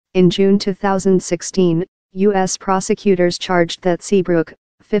In June 2016, U.S. prosecutors charged that Seabrook,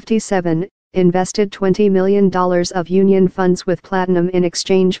 57, invested $20 million of union funds with Platinum in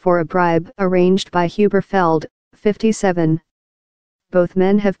exchange for a bribe arranged by Huberfeld, 57. Both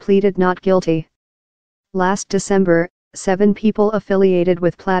men have pleaded not guilty. Last December, 7 people affiliated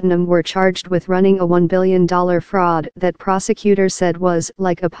with Platinum were charged with running a $1 billion fraud that prosecutors said was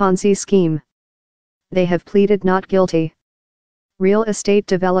like a Ponzi scheme. They have pleaded not guilty. Real estate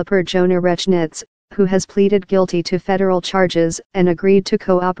developer Jonah Rechnitz, who has pleaded guilty to federal charges and agreed to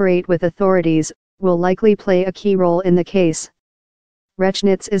cooperate with authorities, will likely play a key role in the case.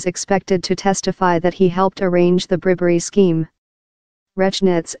 Rechnitz is expected to testify that he helped arrange the bribery scheme.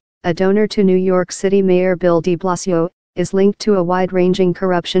 Rechnitz, a donor to New York City Mayor Bill de Blasio, is linked to a wide-ranging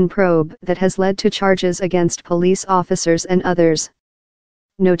corruption probe that has led to charges against police officers and others.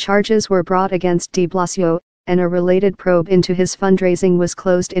 No charges were brought against de Blasio, and a related probe into his fundraising was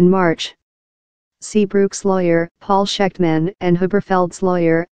closed in March. Seabrook's lawyer, Paul Schechtman, and Huberfeld's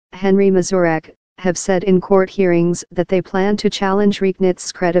lawyer, Henry Mazurek, have said in court hearings that they plan to challenge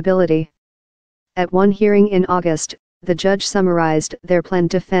Rechnitz's credibility. At one hearing in August, the judge summarized their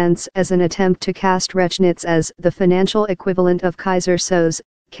planned defense as an attempt to cast Rechnitz as the financial equivalent of Kaiser Soze,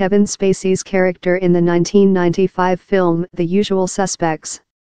 Kevin Spacey's character in the 1995 film The Usual Suspects.